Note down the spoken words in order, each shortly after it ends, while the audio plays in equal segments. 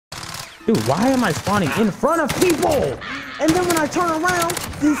Dude, why am I spawning in front of people? And then when I turn around,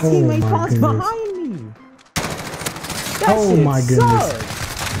 his teammate spawns behind me. That shit my goodness.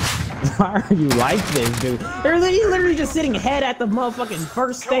 Sucks. Why are you like this, dude? He's literally just sitting head at the motherfucking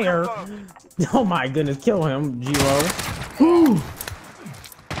first stair. Oh my goodness, kill him, G-Lo.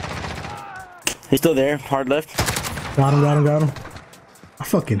 He's still there, hard left. Got him. I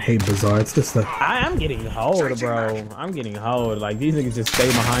fucking hate Bazaar. It's just a... I'm getting hold, bro. I'm getting hold. Like, these niggas just stay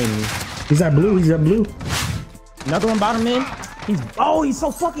behind me. He's at blue. Another one bottom in. He's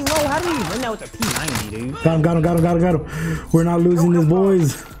so fucking low. How do you win that with a P90, dude? Got him. We're not losing this,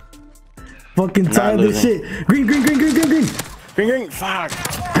 boys. Fucking tired of this shit. Green. Green. Fuck.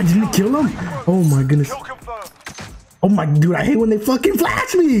 I didn't kill him. Oh my goodness. Oh my dude, I hate when they fucking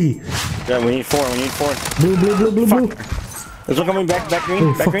flash me. Yeah, we need four. Blue. There's one coming back green.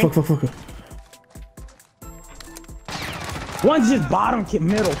 Oh, back green. Fuck. One's just bottom,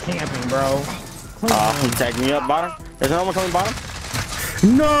 middle camping, bro. He tagged me up bottom. There's another one coming bottom.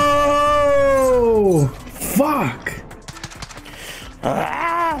 No! Fuck!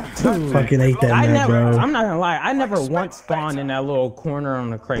 Dude, fucking hate that map, bro. I'm not gonna lie, I never once spawned in that little corner on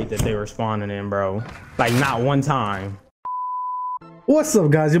the crate that they were spawning in, bro. Like, not one time. What's up,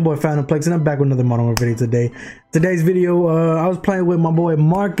 guys? Your boy Phantomplexxx, and I'm back with another Modern Warfare video today. Today's video, I was playing with my boy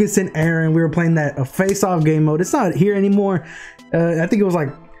Marcus and Aaron. We were playing that face-off game mode. It's not here anymore. I think it was like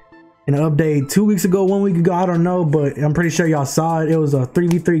an update 2 weeks ago, 1 week ago. I don't know, but I'm pretty sure y'all saw it. It was a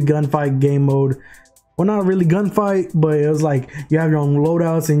 3v3 gunfight game mode. Well, not really gunfight, but it was like you have your own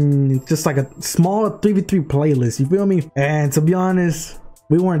loadouts and it's just like a small 3v3 playlist. You feel me? And to be honest,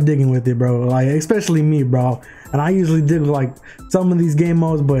 we weren't digging with it, bro. Like, especially me, bro. And I usually dig with like some of these game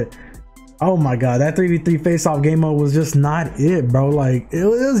modes, but oh my god, that 3v3 face-off game mode was just not it, bro. Like, it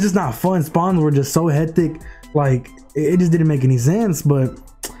was just not fun. Spawns were just so hectic. Like, it just didn't make any sense. But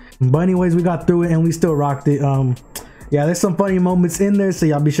anyways, we got through it and we still rocked it. Yeah, there's some funny moments in there, so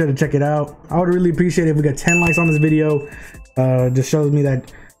y'all be sure to check it out. I would really appreciate it if we got 10 likes on this video. Just shows me that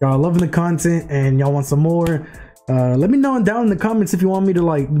y'all loving the content and y'all want some more. Let me know down in the comments if you want me to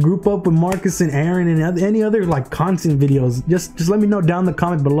like group up with Marcus and Aaron and any other like content videos. Just let me know down in the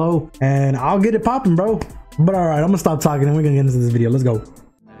comment below and I'll get it popping, bro. But all right, I'm gonna stop talking and we're gonna get into this video. Let's go.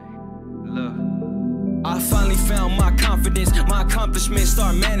 Look, I finally found my confidence. My accomplishments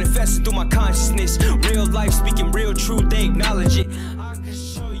start manifesting through my consciousness. Real life speaking real truth, they acknowledge it. I can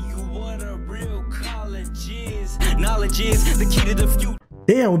show you what a real college is. Knowledge is the key to the future.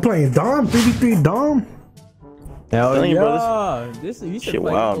 Damn, we're playing Dom, 3v3 Dom. Hell yeah, you should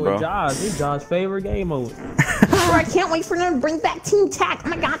play wild, bro. Josh. This is Josh's favorite game mode. Bro, I can't wait for them to bring back Team Tac. Oh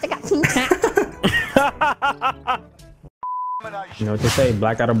my god, they got Team Tac. You know what they say,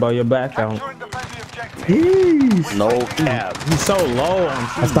 black out above your back out. No cap. He's so low on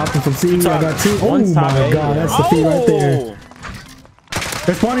I stopped him from C. I got two. Oh my god, that's the feed right there.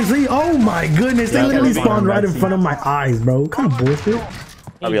 They're spawning C. Oh my goodness, they literally spawned right in front of my eyes, bro. What kind of bullshit?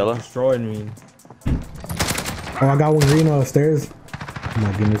 I'll be yellow. Destroyed me. Oh, I got one green stairs. Oh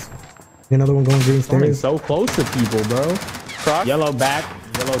my goodness. Another one going green stairs. So close to people, bro. Cross. Yellow back,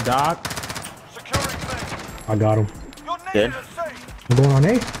 yellow dock. I got him. Dead. I'm going on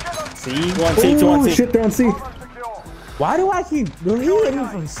A. C. Two on C. Shit, they're on C. Why do I keep doing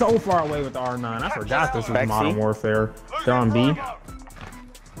it from so far away with the R9? I forgot this was Back Modern C. Warfare. They're on B.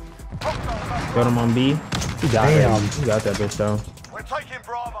 Got him on B. He got it. He got that bitch though. We're taking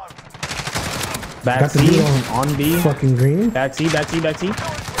Bravo. Back C on B. Fucking green. Back C.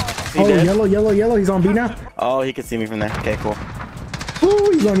 Oh, yellow. He's on B now. Oh, he can see me from there. Okay, cool.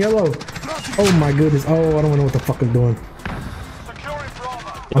 Ooh, he's on yellow. Oh my goodness. Oh, I don't know what the fuck I'm doing.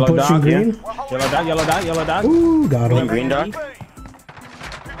 I'm pushing green. Yellow dot. Ooh, got him. Green dot.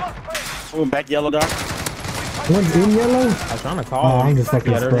 Ooh, back yellow dot. One's in yellow. I was trying to call him. I'm just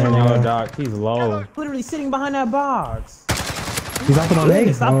fucking spraying yellow dot. He's low. Literally sitting behind that box. He's up on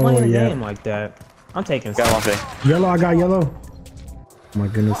A. Stop playing the game like that. I'm taking yellow. I got yellow. Oh my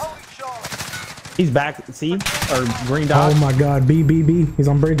goodness. He's back. C or green dot. Oh my god. B. He's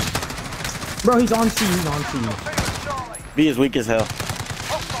on bridge. Bro, he's on C. B is weak as hell.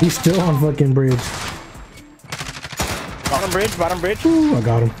 He's still on fucking bridge. Bottom bridge. Ooh, I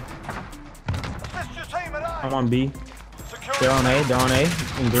got him. I'm on B. They're on A.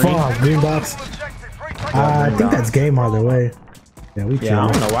 In green. Fuck, green box. I think that's game either way. Yeah, we I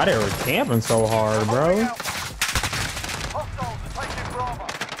don't know why they were camping so hard, bro.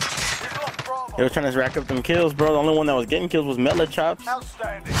 They were trying to rack up them kills, bro. The only one that was getting kills was Mela Chops.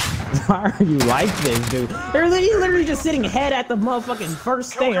 Why are you like this, dude? He's literally just sitting head at the motherfucking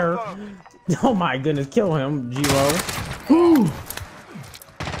first stair. Oh my goodness, kill him, G-Lo.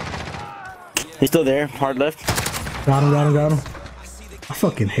 He's still there. Hard left. Got him. I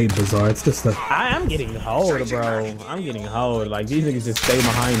fucking hate Bazaar. It's just a... I'm getting hold, bro. I'm getting hold. Like, these niggas just stay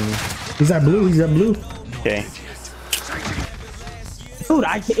behind me. He's that blue. Okay. Dude,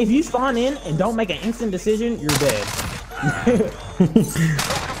 if you spawn in and don't make an instant decision, you're dead.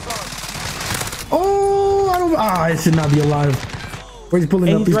 Oh, I should not be alive. Where's he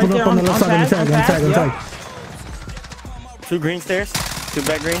pulling up? He's right pulling up on the left side. On tag. 2 green stairs. 2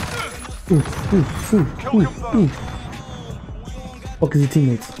 back green. Ooh. Fuck is your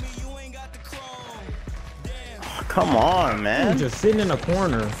teammates? Oh, come on, man. He's just sitting in a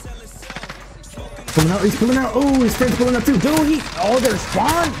corner. He's pulling out. Oh, his friend's pulling out too. Dude,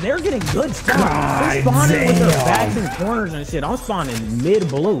 they're getting good spawns. They're spawning with their backs and corners and shit. I'm spawning mid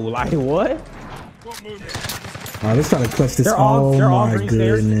blue. Like, what? Alright, let's try to clutch this. They're all my green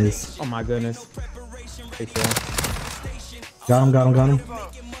goodness. Stairs. Oh my goodness. Got him.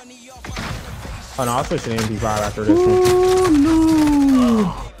 Oh no, I'll switch to the MP5 after this one. Oh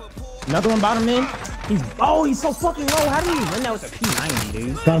no! Another one bottom in. He's so fucking low. How do you win that with a P90,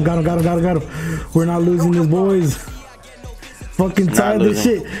 dude? Got him. We're not losing this, boys. Fucking tired of this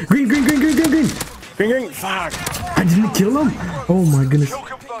shit. Green. Green. Fuck. I didn't kill him. Oh my goodness.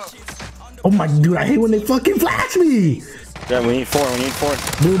 Oh my dude, I hate when they fucking flash me. Yeah, we need 4.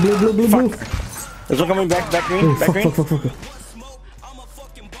 Blue. There's one coming back green. Oh, Back green. fuck.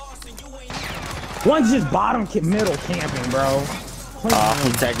 One's just middle camping, bro.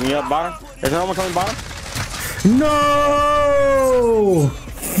 He tagged me up bottom. There's another one coming bottom. No!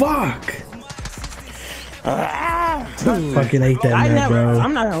 Fuck! Fucking hate that man, bro.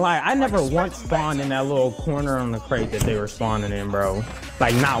 I'm not gonna lie, I never once spawned in that little corner on the crate that they were spawning in, bro.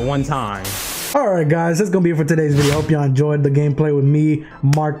 Like, not one time. Alright guys, that's gonna be it for today's video. Hope y'all enjoyed the gameplay with me,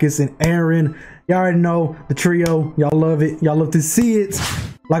 Marcus, and Aaron. Y'all already know the trio. Y'all love it. Y'all love to see it.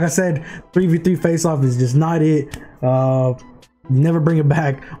 Like I said, 3v3 face-off is just not it. Never bring it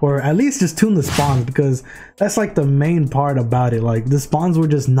back, or at least just tune the spawns, because that's like the main part about it. Like, the spawns were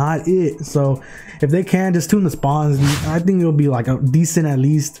just not it. So if they can just tune the spawns, I think it'll be like a decent at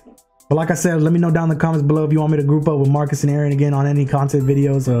least. But like I said, let me know down in the comments below if you want me to group up with Marcus and Aaron again on any content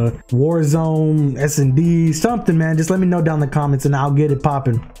videos, Warzone, S&D, something, man. Just let me know down in the comments and I'll get it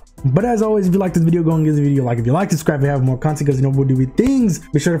popping. But as always, if you like this video, go and give the video a like. If you like, subscribe if you have more content, because you know we'll do things.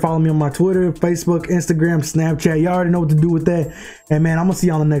 Be sure to follow me on my Twitter, Facebook, Instagram, Snapchat. You already know what to do with that. And man, I'm gonna see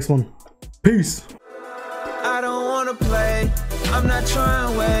you on the next one. Peace. I don't wanna play, I'm not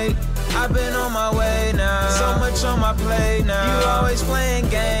trying to wait. I've been on my way now, so much on my plate now. You always playing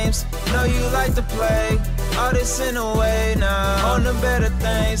games, know you like to play. All this in a way now, on the better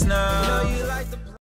things now. Know you like